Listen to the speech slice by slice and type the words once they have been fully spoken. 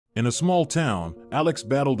In a small town, Alex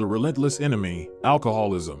battled a relentless enemy,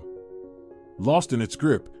 alcoholism. Lost in its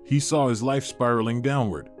grip, he saw his life spiraling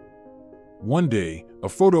downward. One day, a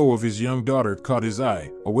photo of his young daughter caught his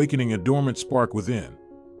eye, awakening a dormant spark within.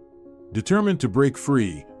 Determined to break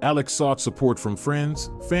free, Alex sought support from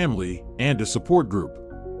friends, family, and a support group.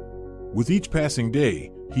 With each passing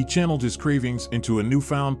day, he channeled his cravings into a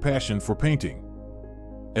newfound passion for painting.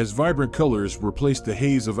 As vibrant colors replaced the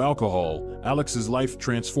haze of alcohol, Alex's life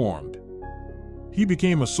transformed. He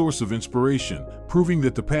became a source of inspiration, proving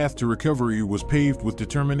that the path to recovery was paved with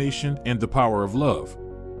determination and the power of love.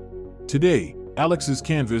 Today, Alex's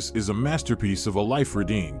canvas is a masterpiece of a life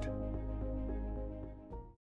redeemed.